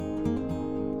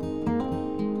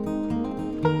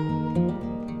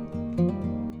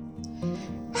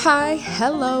Hi,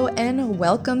 hello, and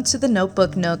welcome to the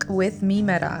Notebook Nook with me,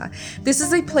 Mera. This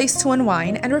is a place to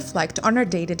unwind and reflect on our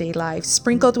day to day lives,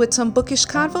 sprinkled with some bookish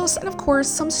convos and, of course,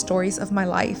 some stories of my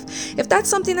life. If that's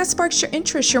something that sparks your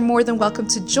interest, you're more than welcome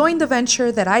to join the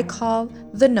venture that I call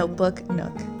the Notebook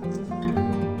Nook.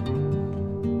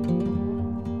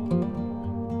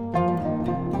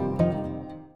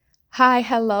 Hi,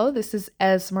 hello, this is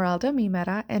Esmeralda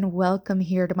Mimera, and welcome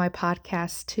here to my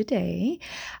podcast today.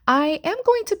 I am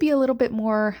going to be a little bit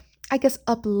more,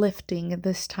 uplifting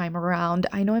this time around.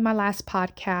 I know in my last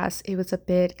podcast it was a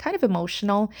bit kind of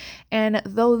emotional, and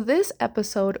though this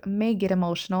episode may get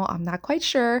emotional, I'm not quite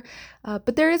sure,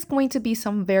 but there is going to be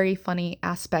some very funny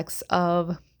aspects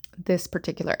of this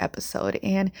particular episode,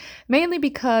 and mainly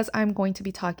because I'm going to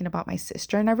be talking about my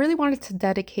sister, and I really wanted to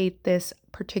dedicate this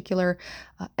particular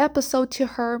episode to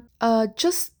her.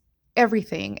 Just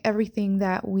everything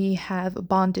that we have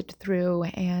bonded through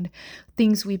and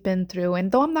things we've been through.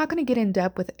 And though I'm not going to get in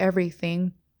depth with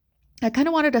everything, I kind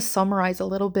of wanted to summarize a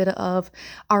little bit of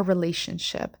our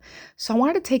relationship. So I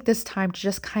wanted to take this time to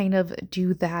just kind of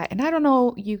do that. And I don't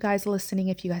know, you guys listening,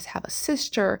 if you guys have a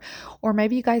sister, or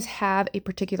maybe you guys have a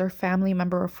particular family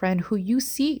member or friend who you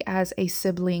see as a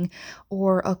sibling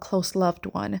or a close loved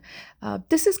one.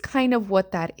 This is kind of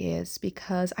what that is,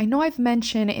 because I know I've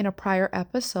mentioned in a prior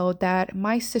episode that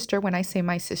my sister, when I say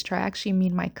my sister, I actually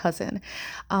mean my cousin.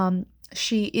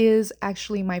 She is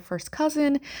actually my first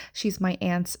cousin. She's my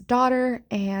aunt's daughter,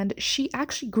 and she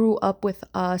actually grew up with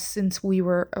us since we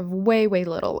were way, way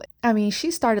little. I mean,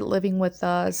 she started living with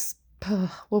us,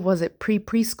 what was it,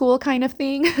 preschool kind of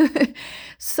thing?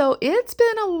 So it's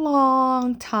been a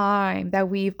long time that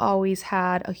we've always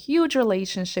had a huge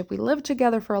relationship. We lived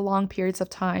together for a long periods of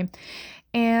time.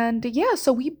 And yeah,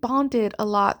 so we bonded a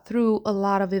lot through a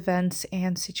lot of events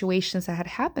and situations that had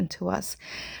happened to us.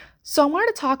 So I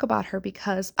wanted to talk about her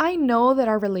because I know that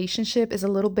our relationship is a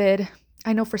little bit,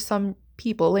 I know for some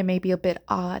people it may be a bit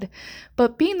odd,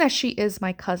 but being that she is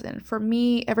my cousin, for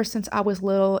me, ever since I was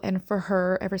little, and for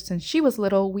her, ever since she was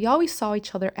little, we always saw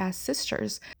each other as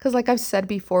sisters. Because, like I've said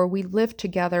before, we lived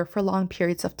together for long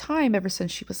periods of time ever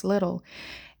since she was little.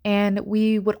 And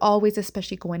we would always,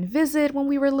 especially go and visit when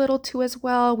we were little too, as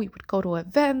well. We would go to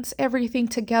events, everything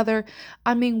together.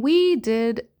 I mean, we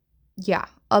did, yeah,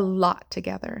 a lot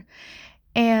together.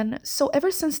 And so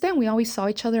ever since then, we always saw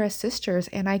each other as sisters.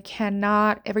 And I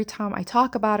cannot, every time I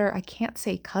talk about her, I can't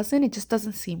say cousin. It just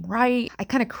doesn't seem right. I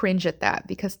kind of cringe at that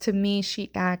because to me,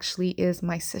 she actually is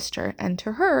my sister. And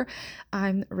to her,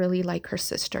 I'm really like her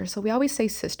sister. So we always say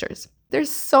sisters. There's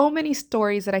so many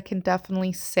stories that I can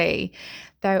definitely say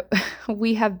that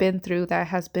we have been through that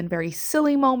has been very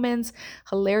silly moments,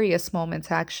 hilarious moments,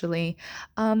 actually,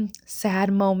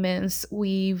 sad moments.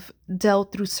 We've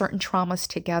dealt through certain traumas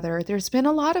together. There's been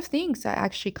a lot of things that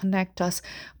actually connect us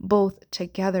both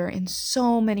together in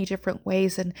so many different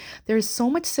ways. And there's so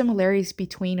much similarities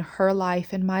between her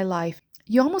life and my life.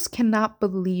 You almost cannot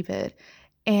believe it.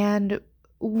 And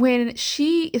if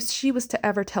she was to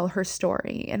ever tell her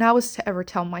story and I was to ever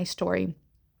tell my story,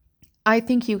 I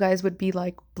think you guys would be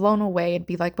like blown away and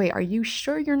be like, wait, are you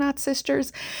sure you're not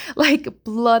sisters? Like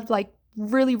blood, like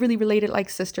really, really related like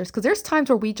sisters. Because there's times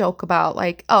where we joke about,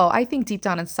 like, oh, I think deep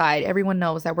down inside, everyone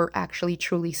knows that we're actually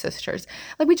truly sisters.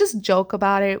 Like we just joke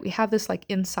about it. We have this like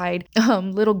inside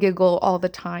little giggle all the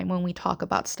time when we talk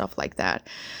about stuff like that.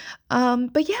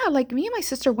 But yeah, like me and my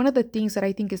sister, one of the things that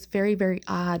I think is very, very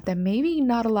odd that maybe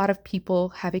not a lot of people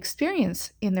have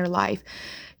experienced in their life.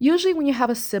 Usually, when you have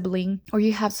a sibling or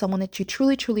you have someone that you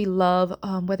truly, truly love,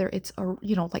 whether it's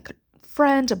like a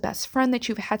friend, a best friend that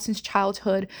you've had since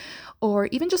childhood, or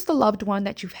even just a loved one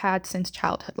that you've had since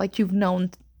childhood, like you've known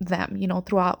them,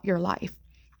 throughout your life.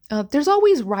 There's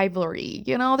always rivalry,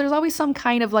 there's always some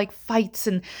kind of like fights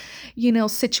and,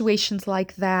 situations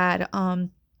like that.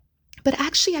 But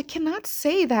actually, I cannot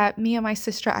say that me and my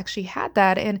sister actually had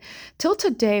that. And till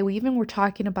today, we even were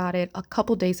talking about it a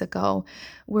couple days ago,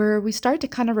 where we started to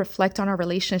kind of reflect on our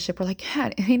relationship. We're like,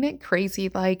 yeah, ain't it crazy?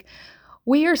 Like,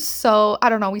 we are so, I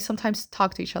don't know, we sometimes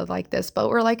talk to each other like this, but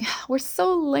we're like, we're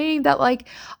so lame that like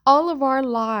all of our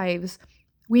lives,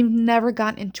 we've never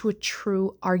gotten into a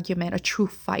true argument, a true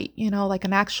fight, like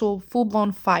an actual full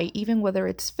blown fight, even whether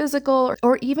it's physical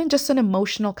or even just an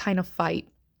emotional kind of fight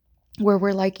where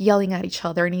we're like yelling at each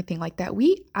other or anything like that.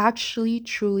 We actually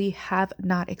truly have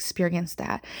not experienced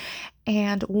that.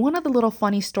 And one of the little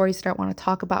funny stories that I want to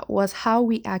talk about was how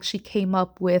we actually came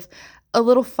up with a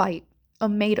little fight, a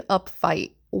made up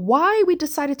fight. Why we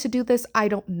decided to do this, I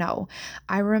don't know.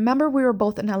 I remember we were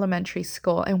both in elementary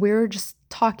school and we were just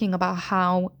talking about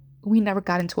how we never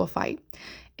got into a fight.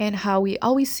 and how we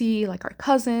always see like our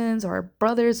cousins or our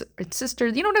brothers and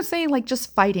sisters, you know what I'm saying? Like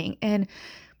just fighting. And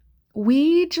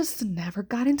we just never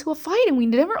got into a fight and we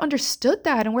never understood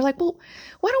that. And we're like, well,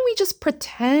 why don't we just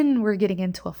pretend we're getting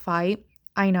into a fight?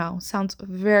 I know, sounds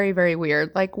very, very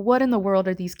weird. Like, what in the world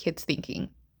are these kids thinking?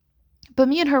 But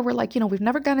me and her were like, we've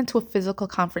never gotten into a physical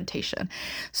confrontation.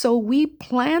 So we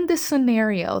planned this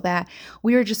scenario that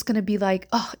we were just going to be like,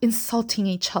 oh, insulting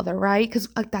each other, right? Because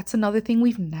that's another thing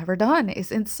we've never done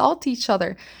is insult each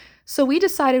other. So we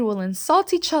decided we'll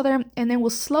insult each other and then we'll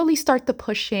slowly start the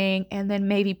pushing and then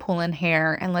maybe pulling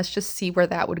hair and let's just see where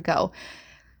that would go.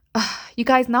 You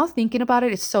guys, now thinking about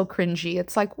it, it's so cringy.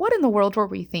 It's like, what in the world were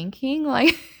we thinking?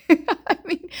 Like, I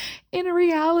mean, in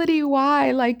reality,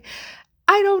 why? Like,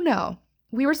 I don't know.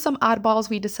 We were some oddballs.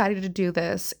 We decided to do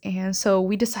this. And so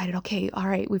we decided, okay, all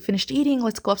right, we finished eating.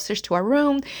 Let's go upstairs to our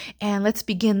room and let's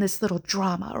begin this little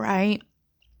drama, right?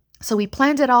 So we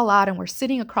planned it all out and we're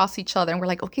sitting across each other and we're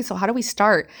like, okay, so how do we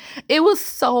start? It was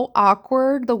so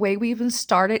awkward the way we even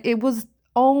started. It was,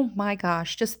 oh my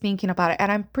gosh, just thinking about it.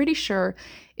 And I'm pretty sure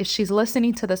if she's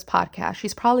listening to this podcast,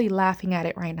 she's probably laughing at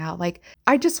it right now. Like,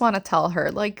 I just want to tell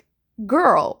her, like,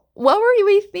 girl, what were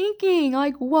we thinking?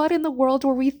 Like, what in the world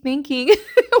were we thinking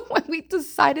when we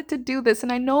decided to do this?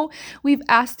 And I know we've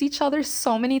asked each other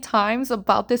so many times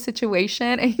about this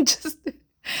situation and just,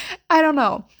 I don't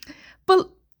know. But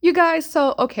you guys,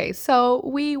 so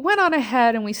we went on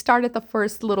ahead and we started the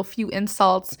first little few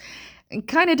insults and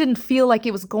kind of didn't feel like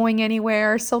it was going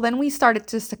anywhere. So then we started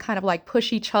just to kind of like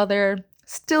push each other.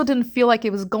 Still didn't feel like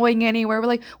it was going anywhere. We're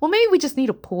like, well, maybe we just need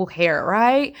to pull hair,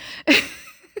 right?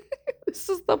 This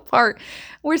is the part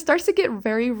where it starts to get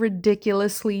very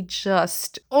ridiculously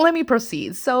just. Let me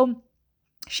proceed. So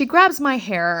she grabs my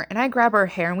hair and I grab her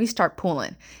hair and we start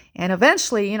pulling. And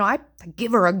eventually, I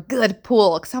give her a good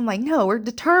pull because I'm like, no, we're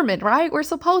determined, right? We're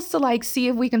supposed to like see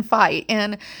if we can fight.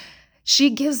 And she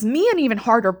gives me an even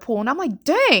harder pull. And I'm like,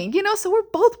 dang, so we're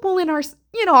both pulling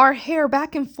our hair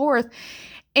back and forth.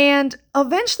 And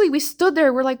eventually we stood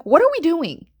there. We're like, what are we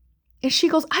doing? And she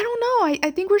goes, I don't know.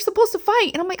 I think we're supposed to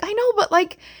fight. And I'm like, I know, but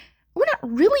like, we're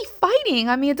not really fighting.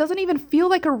 I mean, it doesn't even feel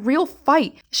like a real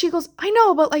fight. She goes, I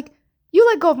know, but like, you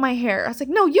let go of my hair. I was like,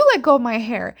 no, you let go of my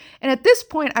hair. And at this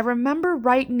point, I remember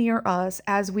right near us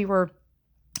as we were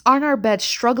on our bed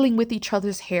struggling with each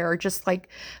other's hair, just like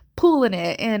pulling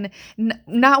it and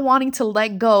not wanting to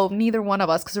let go of neither one of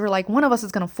us because we're like, one of us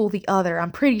is going to fool the other.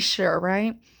 I'm pretty sure,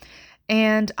 right?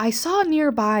 And I saw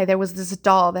nearby there was this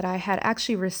doll that I had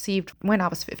actually received when I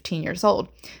was 15 years old,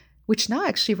 which now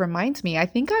actually reminds me, I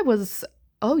think I was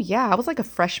like a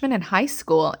freshman in high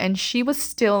school and she was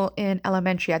still in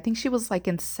elementary. I think she was like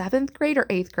in 7th grade or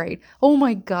 8th grade. Oh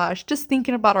my gosh, just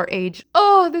thinking about our age.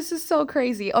 Oh, this is so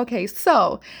crazy. Okay,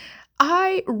 so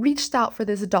I reached out for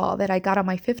this doll that I got on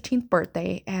my 15th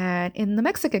birthday, and in the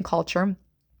Mexican culture,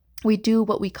 we do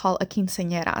what we call a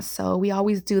quinceañera. So we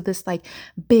always do this like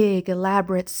big,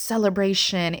 elaborate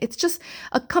celebration. It's just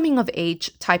a coming of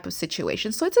age type of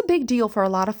situation. So it's a big deal for a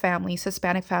lot of families,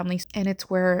 Hispanic families. And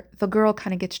it's where the girl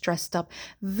kind of gets dressed up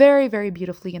very, very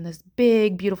beautifully in this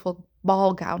big, beautiful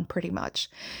ball gown, pretty much.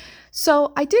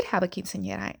 So I did have a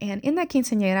quinceañera. And in that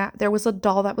quinceañera, there was a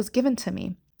doll that was given to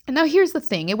me. And now here's the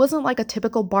thing. It wasn't like a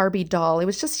typical Barbie doll. It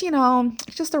was just,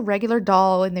 just a regular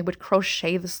doll, and they would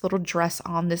crochet this little dress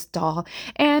on this doll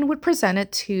and would present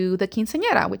it to the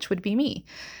quinceañera, which would be me.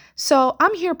 So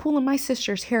I'm here pulling my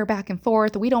sister's hair back and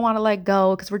forth. We don't want to let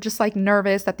go because we're just like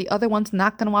nervous that the other one's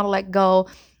not going to want to let go.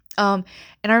 And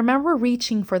I remember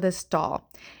reaching for this doll.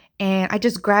 And I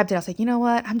just grabbed it. I was like, you know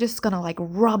what? I'm just going to like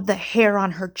rub the hair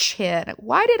on her chin.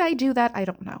 Why did I do that? I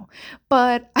don't know.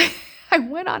 But I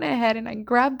went on ahead and I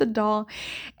grabbed the doll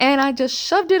and I just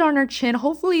shoved it on her chin,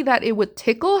 hopefully that it would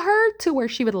tickle her to where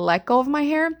she would let go of my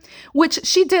hair, which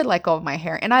she did let go of my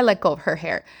hair and I let go of her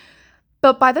hair.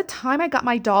 But by the time I got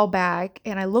my doll back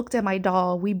and I looked at my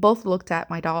doll, we both looked at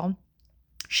my doll,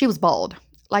 she was bald.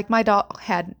 Like my doll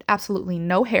had absolutely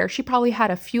no hair. She probably had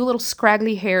a few little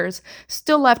scraggly hairs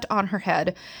still left on her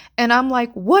head. And I'm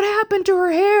like, what happened to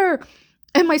her hair?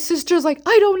 And my sister's like,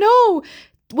 I don't know.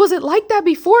 Was it like that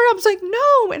before? I was like,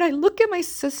 no. And I look at my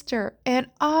sister and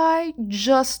I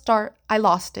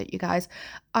lost it, you guys.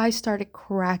 I started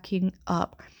cracking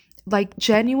up. Like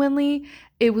genuinely,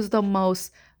 it was the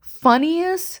most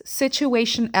funniest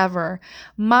situation ever.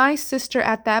 My sister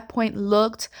at that point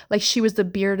looked like she was the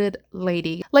bearded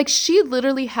lady. Like she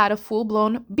literally had a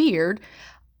full-blown beard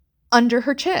under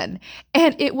her chin.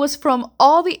 And it was from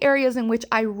all the areas in which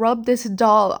I rubbed this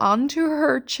doll onto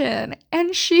her chin.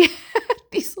 And she had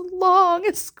these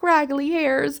long, scraggly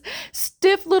hairs,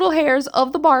 stiff little hairs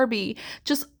of the Barbie,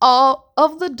 just all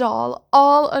of the doll,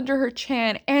 all under her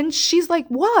chin. And she's like,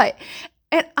 "What?"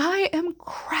 And I am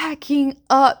cracking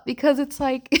up because it's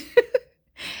like, it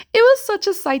was such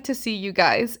a sight to see, you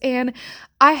guys. And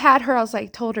I was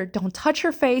like, told her, "Don't touch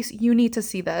her face. You need to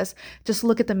see this. Just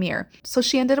look at the mirror." So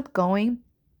she ended up going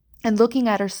and looking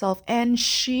at herself, and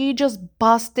she just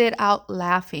busted out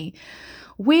laughing.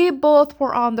 We both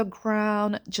were on the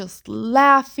ground just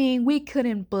laughing. We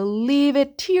couldn't believe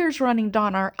it. Tears running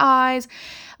down our eyes.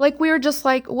 Like, we were just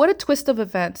like, what a twist of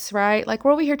events, right? Like,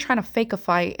 we're over here trying to fake a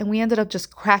fight, and we ended up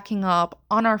just cracking up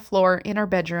on our floor in our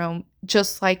bedroom,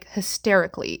 just like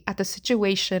hysterically at the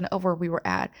situation of where we were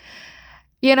at.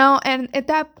 And at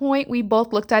that point, we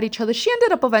both looked at each other. She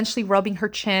ended up eventually rubbing her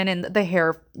chin, and the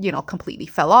hair, completely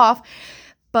fell off.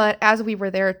 But as we were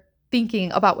there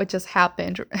thinking about what just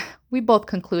happened, we both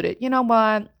concluded, you know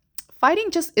what?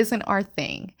 Fighting just isn't our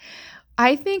thing.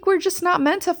 I think we're just not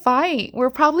meant to fight. We're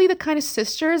probably the kind of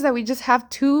sisters that we just have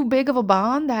too big of a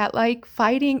bond that, like,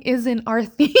 fighting isn't our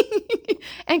thing.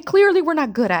 And clearly we're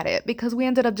not good at it because we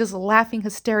ended up just laughing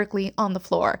hysterically on the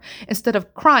floor instead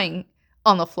of crying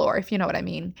on the floor, if you know what I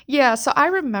mean. Yeah, so I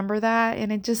remember that,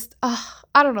 and it just,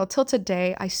 I don't know, till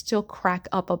today, I still crack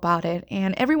up about it.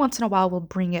 And every once in a while, we'll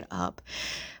bring it up.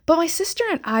 But my sister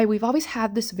and I, we've always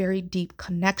had this very deep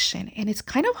connection, and it's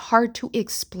kind of hard to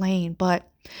explain. But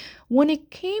when it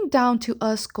came down to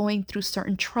us going through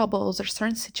certain troubles or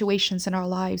certain situations in our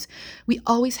lives, we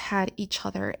always had each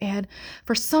other. And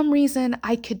for some reason,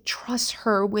 I could trust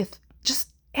her with just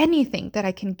anything that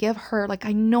I can give her. Like,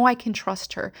 I know I can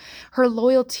trust her. Her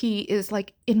loyalty is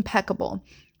like impeccable.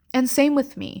 And same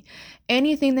with me.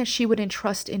 Anything that she would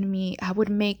entrust in me, I would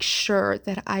make sure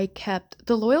that I kept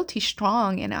the loyalty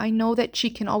strong. And I know that she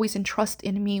can always entrust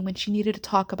in me when she needed to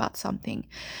talk about something.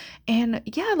 And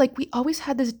yeah, like, we always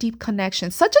had this deep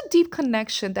connection, such a deep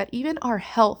connection that even our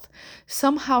health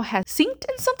somehow has synced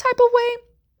in some type of way.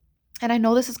 And I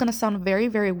know this is going to sound very,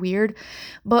 very weird,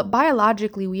 but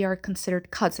biologically, we are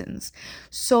considered cousins.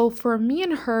 So for me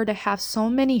and her to have so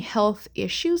many health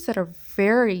issues that are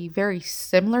very, very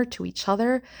similar to each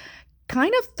other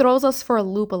kind of throws us for a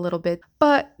loop a little bit.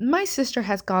 But my sister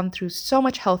has gone through so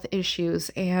much health issues,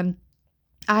 and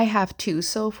I have too.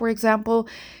 So, for example,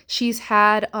 she's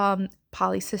had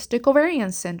polycystic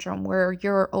ovarian syndrome, where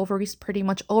your ovaries pretty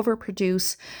much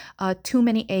overproduce too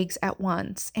many eggs at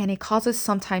once, and it causes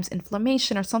sometimes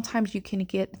inflammation, or sometimes you can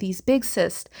get these big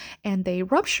cysts and they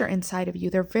rupture inside of you.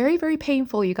 They're very, very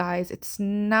painful, you guys. It's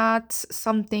not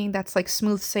something that's like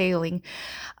smooth sailing.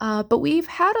 But we've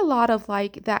had a lot of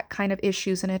like that kind of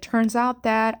issues, and it turns out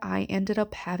that I ended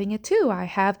up having it too. I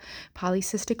have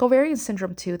polycystic ovarian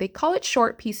syndrome too. They call it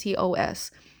short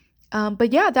PCOS.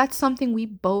 But yeah, that's something we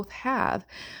both have.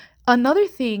 Another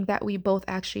thing that we both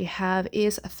actually have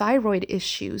is thyroid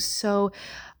issues. So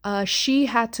she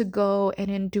had to go and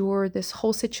endure this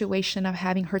whole situation of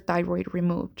having her thyroid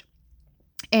removed.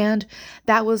 And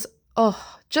that was,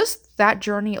 just that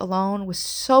journey alone was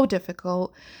so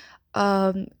difficult.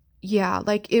 Um, yeah,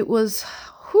 like, it was,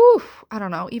 whew, I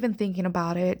don't know, even thinking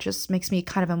about it just makes me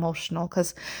kind of emotional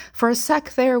because for a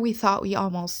sec there, we thought we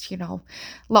almost,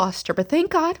 lost her. But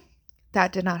thank God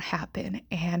that did not happen.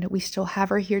 And we still have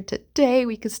her here today.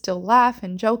 We could still laugh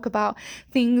and joke about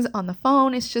things on the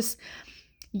phone. It's just,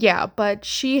 yeah, but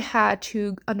she had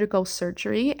to undergo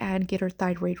surgery and get her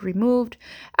thyroid removed.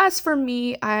 As for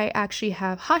me, I actually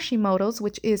have Hashimoto's,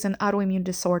 which is an autoimmune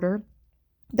disorder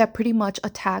that pretty much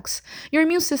attacks your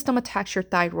immune system, attacks your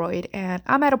thyroid. And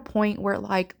I'm at a point where,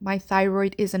 like, my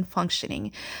thyroid isn't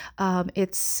functioning.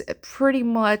 It's pretty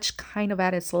much kind of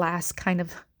at its last kind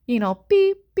of,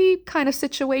 beep, beep kind of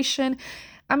situation.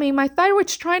 I mean, my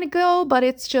thyroid's trying to go, but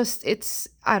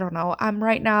I don't know. I'm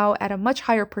right now at a much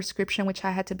higher prescription, which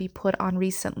I had to be put on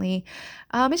recently.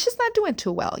 It's just not doing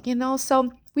too well,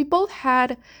 So we both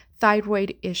had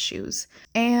thyroid issues.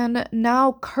 And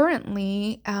now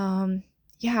currently,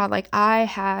 yeah, like, I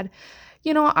had,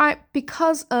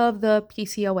 because of the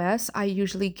PCOS, I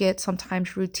usually get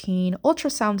sometimes routine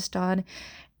ultrasounds done.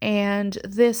 And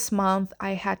this month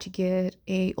I had to get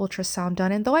a ultrasound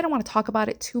done. And though I don't want to talk about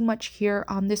it too much here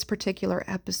on this particular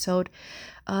episode,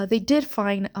 they did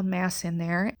find a mass in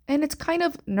there. And it's kind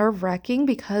of nerve-wracking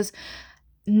because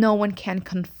no one can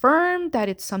confirm that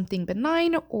it's something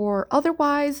benign or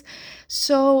otherwise.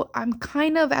 So I'm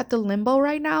kind of at the limbo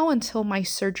right now until my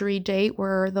surgery date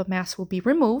where the mass will be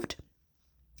removed.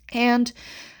 And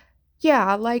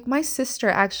Yeah, like my sister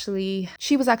actually,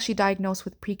 she was actually diagnosed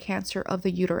with precancer of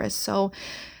the uterus. So,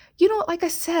 like I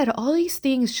said, all these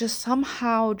things just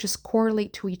somehow just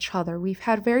correlate to each other. We've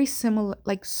had very similar,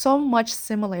 like so much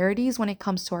similarities when it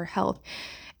comes to our health.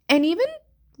 And even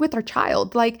with our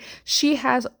child, like she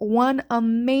has one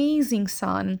amazing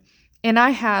son, and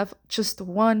I have just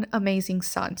one amazing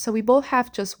son. So we both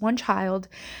have just one child,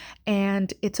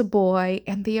 and it's a boy,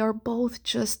 and they are both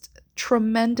just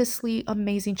tremendously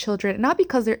amazing children. Not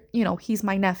because he's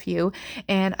my nephew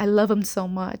and I love him so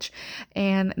much,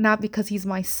 and not because he's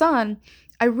my son.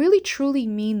 I really truly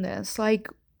mean this. Like,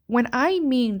 when I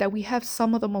mean that we have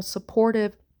some of the most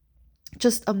supportive,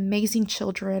 just amazing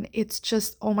children. It's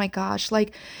just, oh my gosh,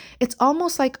 like it's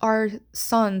almost like our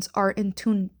sons are in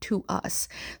tune to us.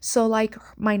 So like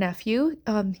my nephew,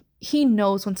 he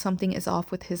knows when something is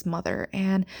off with his mother,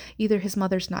 and either his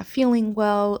mother's not feeling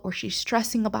well or she's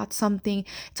stressing about something.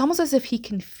 It's almost as if he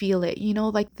can feel it,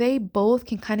 like they both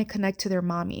can kind of connect to their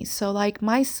mommies. So like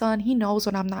my son, he knows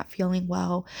when I'm not feeling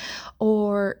well,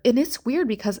 and it's weird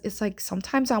because it's like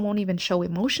sometimes I won't even show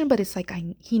emotion, but it's like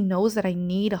he knows that I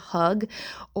need a hug,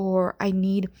 or I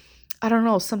need, I don't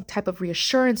know, some type of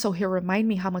reassurance, so he'll remind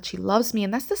me how much he loves me.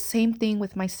 And that's the same thing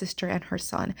with my sister and her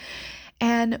son.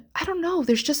 And I don't know,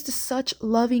 there's just such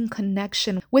loving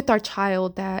connection with our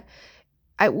child that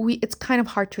it's kind of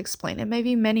hard to explain. And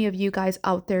maybe many of you guys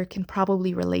out there can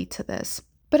probably relate to this.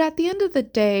 But at the end of the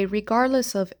day,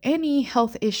 regardless of any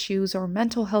health issues or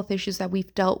mental health issues that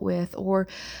we've dealt with, or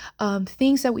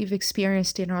things that we've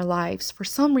experienced in our lives, for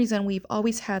some reason, we've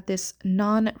always had this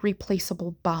non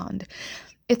replaceable bond.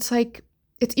 It's like,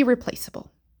 it's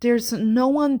irreplaceable. There's no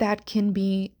one that can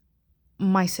be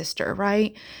my sister,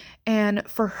 right? And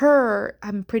for her,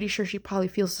 I'm pretty sure she probably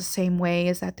feels the same way,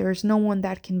 is that there's no one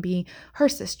that can be her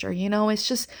sister. It's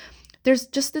just, there's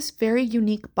just this very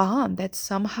unique bond that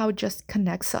somehow just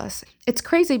connects us. It's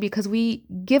crazy because we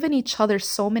given each other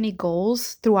so many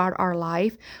goals throughout our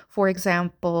life. For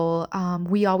example,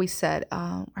 we always said,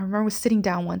 I remember sitting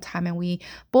down one time and we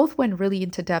both went really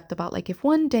into depth about like if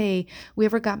one day we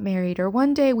ever got married or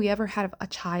one day we ever had a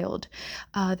child,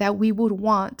 that we would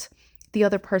want the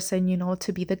other person,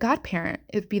 to be the godparent.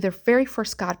 It'd be their very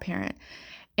first godparent.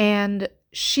 And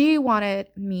she wanted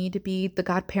me to be the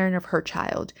godparent of her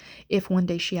child if one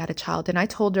day she had a child. And I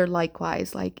told her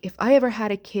likewise, like, if I ever had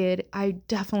a kid, I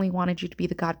definitely wanted you to be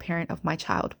the godparent of my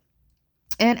child.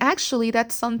 And actually,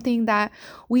 that's something that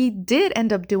we did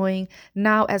end up doing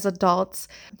now as adults.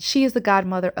 She is the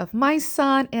godmother of my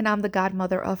son, and I'm the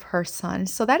godmother of her son.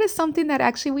 So that is something that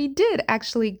actually we did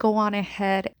actually go on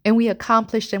ahead and we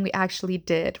accomplished, and we actually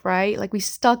did, right? Like we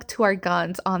stuck to our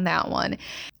guns on that one.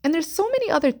 And there's so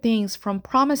many other things, from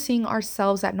promising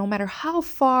ourselves that no matter how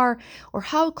far or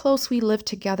how close we live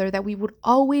together, that we would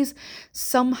always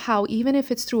somehow, even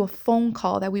if it's through a phone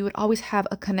call, that we would always have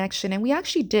a connection. And we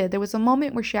actually did. There was a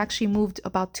moment where she actually moved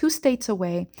about 2 states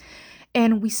away,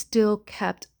 and we still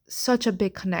kept such a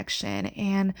big connection.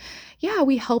 And yeah,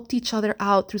 we helped each other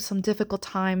out through some difficult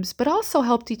times, but also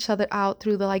helped each other out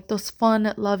through those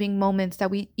fun, loving moments that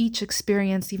we each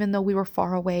experienced, even though we were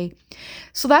far away.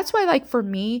 So that's why, like, for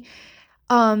me,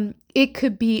 it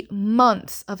could be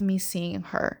months of me seeing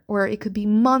her, or it could be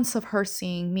months of her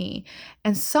seeing me.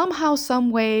 And somehow,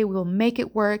 some way, we'll make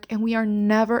it work, and we are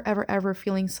never, ever, ever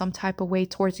feeling some type of way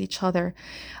towards each other.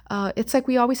 It's like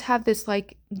we always have this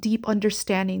like deep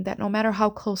understanding that no matter how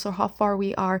close or how far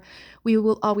we are, we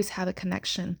will always have a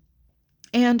connection.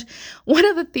 And one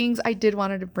of the things I did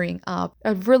wanted to bring up,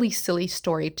 a really silly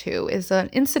story too, is an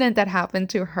incident that happened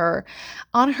to her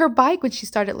on her bike when she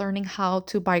started learning how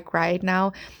to bike ride.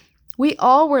 Now, we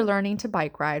all were learning to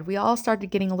bike ride. We all started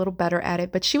getting a little better at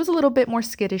it, but she was a little bit more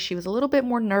skittish. She was a little bit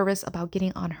more nervous about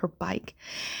getting on her bike.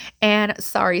 And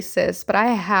sorry, sis, but I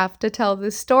have to tell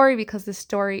this story because this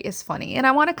story is funny. And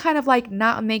I want to kind of like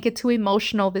not make it too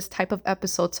emotional, this type of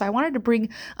episode. So I wanted to bring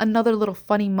another little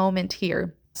funny moment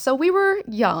here. So we were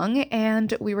young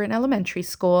and we were in elementary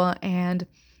school, and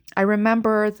I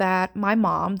remember that my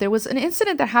mom, there was an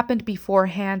incident that happened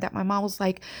beforehand that my mom was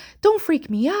like, don't freak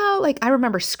me out. Like, I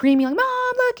remember screaming, like,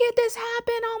 Mom, look at this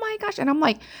happen. Oh my gosh. And I'm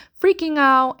like freaking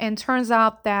out. And turns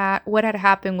out that what had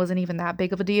happened wasn't even that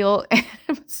big of a deal.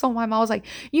 And so my mom was like,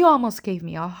 you almost gave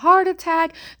me a heart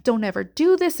attack. Don't ever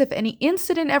do this. If any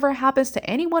incident ever happens to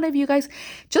any one of you guys,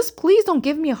 just please don't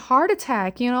give me a heart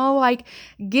attack. Like,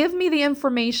 give me the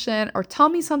information or tell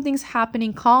me something's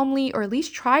happening calmly, or at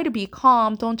least try to be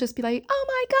calm. Don't just be like, oh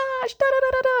my gosh, da da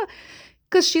da da da.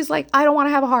 Because she's like, I don't want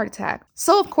to have a heart attack.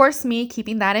 So, of course, me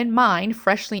keeping that in mind,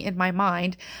 freshly in my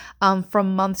mind,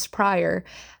 from months prior,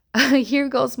 Here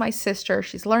goes my sister.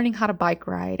 She's learning how to bike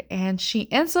ride, and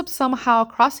she ends up somehow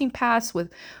crossing paths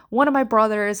with one of my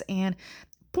brothers. And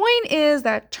point is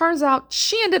that turns out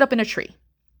she ended up in a tree.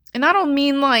 And I don't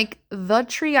mean like the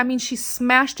tree, I mean she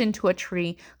smashed into a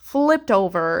tree, flipped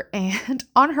over and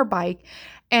on her bike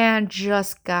and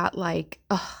just got like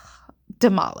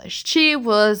demolished. She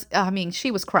was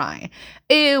crying.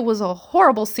 It was a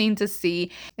horrible scene to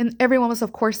see. And everyone was,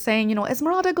 of course, saying,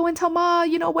 Esmeralda, go and tell Ma,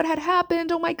 what had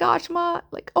happened. Oh my gosh, Ma.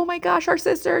 Like, oh my gosh, our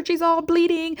sister, she's all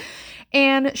bleeding.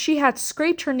 And she had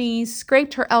scraped her knees,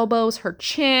 scraped her elbows, her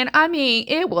chin. I mean,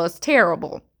 it was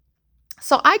terrible.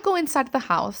 So I go inside the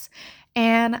house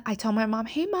and I tell my mom,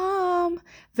 hey, mom,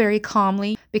 very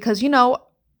calmly, because,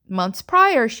 months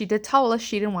prior, she did tell us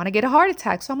she didn't want to get a heart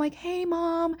attack. So I'm like, hey,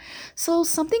 mom, so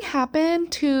something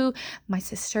happened to my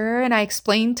sister. And I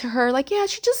explained to her, like, yeah,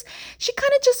 she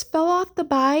kind of just fell off the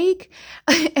bike.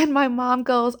 And my mom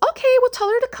goes, okay, well, tell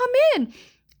her to come in.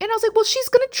 And I was like, well, she's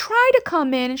going to try to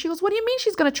come in. And she goes, what do you mean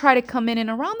she's going to try to come in? And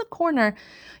around the corner,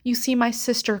 you see my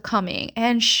sister coming.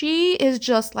 And she is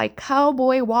just like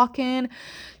cowboy walking,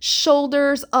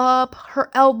 shoulders up, her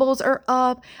elbows are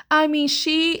up. I mean,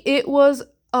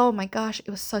 oh my gosh, it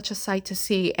was such a sight to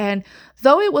see. And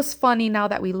though it was funny now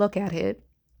that we look at it,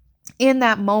 in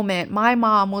that moment, my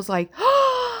mom was like,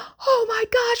 oh my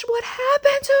gosh, what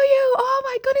happened to you? Oh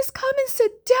my goodness, come and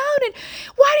sit down. And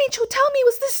why didn't you tell me?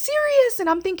 Was this serious? And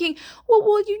I'm thinking,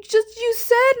 well, you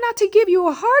said not to give you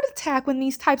a heart attack when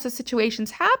these types of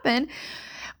situations happen.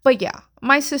 But yeah,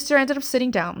 my sister ended up sitting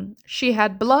down. She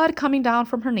had blood coming down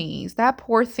from her knees. That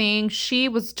poor thing, she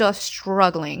was just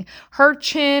struggling. Her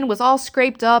chin was all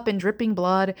scraped up and dripping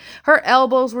blood. Her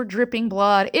elbows were dripping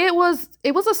blood. It was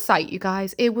a sight, you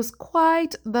guys. It was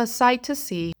quite the sight to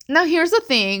see. Now, here's the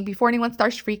thing, before anyone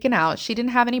starts freaking out, she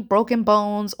didn't have any broken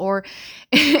bones or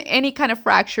any kind of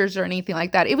fractures or anything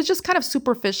like that. It was just kind of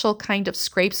superficial kind of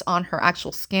scrapes on her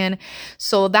actual skin.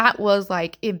 So that was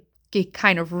like it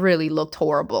kind of really looked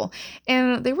horrible.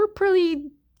 And they were pretty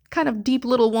kind of deep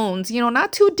little wounds,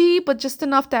 not too deep, but just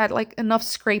enough that like enough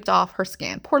scraped off her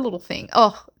skin. Poor little thing.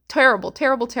 Oh, terrible,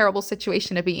 terrible, terrible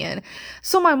situation to be in.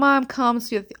 So my mom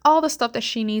comes with all the stuff that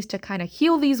she needs to kind of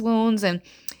heal these wounds, and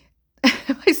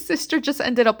my sister just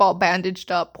ended up all bandaged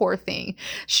up, poor thing.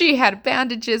 She had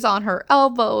bandages on her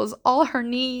elbows, all her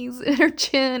knees, and her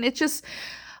chin.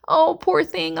 Oh, poor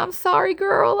thing. I'm sorry,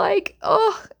 girl. Like,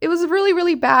 oh, it was really,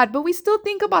 really bad. But we still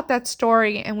think about that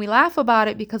story and we laugh about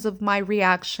it because of my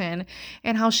reaction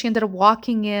and how she ended up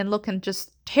walking in looking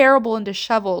just terrible and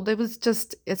disheveled. It was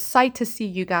just a sight to see,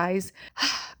 you guys.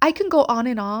 I can go on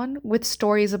and on with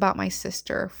stories about my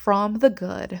sister, from the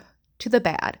good to the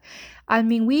bad. I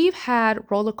mean, we've had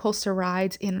roller coaster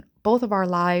rides in both of our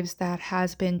lives that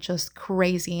has been just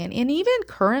crazy. And even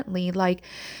currently, like,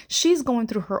 she's going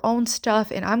through her own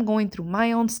stuff and I'm going through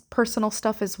my own personal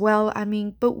stuff as well. I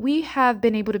mean, but we have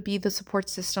been able to be the support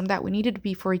system that we needed to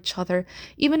be for each other,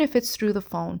 even if it's through the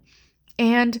phone.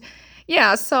 And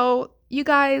yeah, so you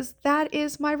guys, that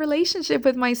is my relationship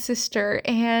with my sister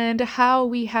and how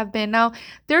we have been. Now,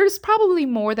 there's probably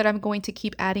more that I'm going to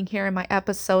keep adding here in my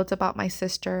episodes about my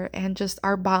sister and just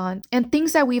our bond and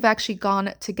things that we've actually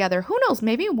gone together. Who knows?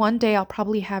 Maybe one day I'll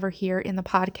probably have her here in the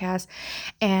podcast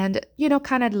and,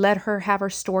 kind of let her have her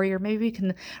story, or maybe we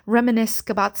can reminisce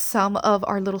about some of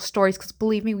our little stories, because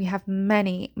believe me, we have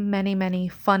many, many, many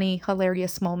funny,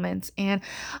 hilarious moments and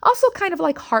also kind of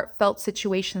like heartfelt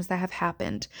situations that have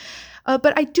happened.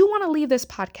 But I do want to leave this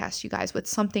podcast, you guys, with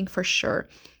something for sure.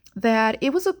 That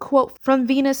it was a quote from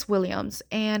Venus Williams.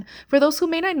 And for those who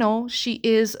may not know, she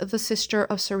is the sister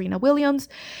of Serena Williams.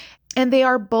 And they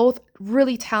are both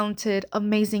really talented,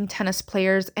 amazing tennis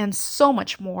players and so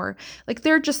much more. Like,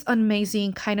 they're just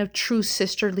amazing, kind of true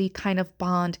sisterly kind of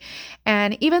bond.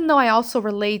 And even though I also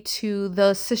relate to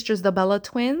the sisters, the Bella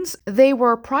twins, they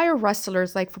were prior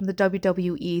wrestlers, like from the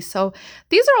WWE. So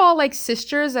these are all like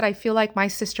sisters that I feel like my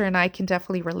sister and I can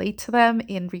definitely relate to them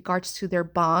in regards to their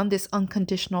bond, this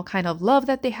unconditional kind of love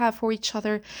that they have for each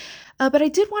other. But I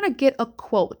did want to get a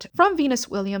quote from Venus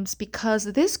Williams, because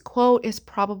this quote is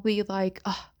probably like,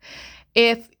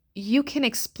 if you can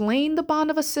explain the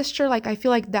bond of a sister, like, I feel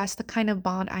like that's the kind of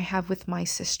bond I have with my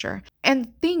sister. And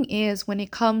the thing is, when it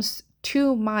comes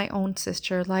to my own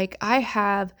sister, like, I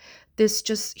have this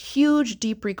just huge,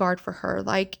 deep regard for her.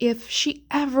 Like, if she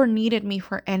ever needed me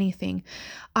for anything,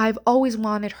 I've always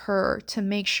wanted her to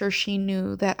make sure she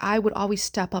knew that I would always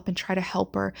step up and try to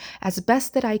help her as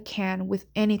best that I can with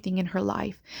anything in her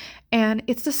life. And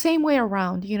it's the same way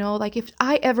around, like if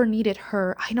I ever needed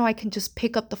her, I know I can just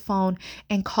pick up the phone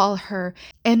and call her.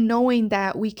 And knowing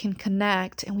that we can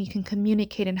connect and we can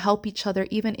communicate and help each other,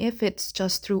 even if it's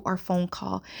just through our phone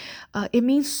call, it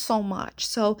means so much.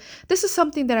 So, this is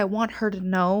something that I want her to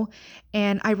know.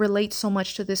 And I relate so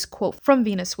much to this quote from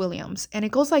Venus Williams. And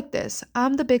it goes like this: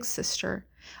 I'm the big sister.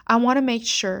 I want to make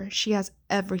sure she has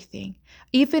everything,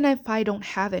 even if I don't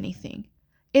have anything.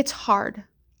 It's hard.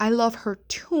 I love her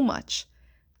too much.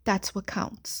 That's what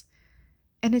counts.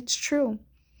 And it's true.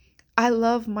 I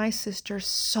love my sister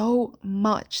so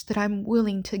much that I'm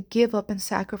willing to give up and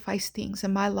sacrifice things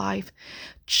in my life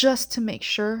just to make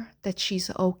sure that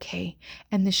she's okay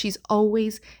and that she's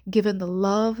always given the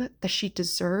love that she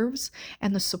deserves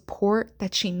and the support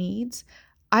that she needs.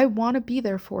 I want to be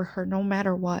there for her no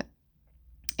matter what.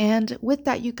 And with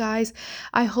that, you guys,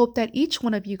 I hope that each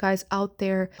one of you guys out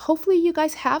there, hopefully, you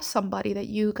guys have somebody that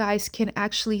you guys can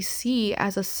actually see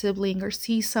as a sibling or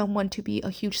see someone to be a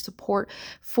huge support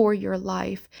for your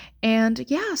life. And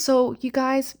yeah, so you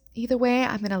guys, either way,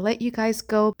 I'm going to let you guys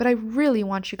go, but I really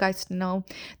want you guys to know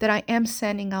that I am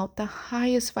sending out the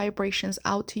highest vibrations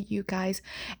out to you guys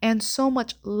and so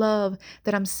much love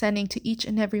that I'm sending to each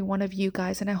and every one of you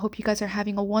guys. And I hope you guys are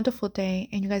having a wonderful day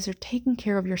and you guys are taking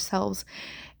care of yourselves.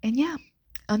 And yeah,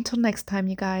 until next time,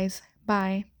 you guys.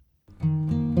 Bye.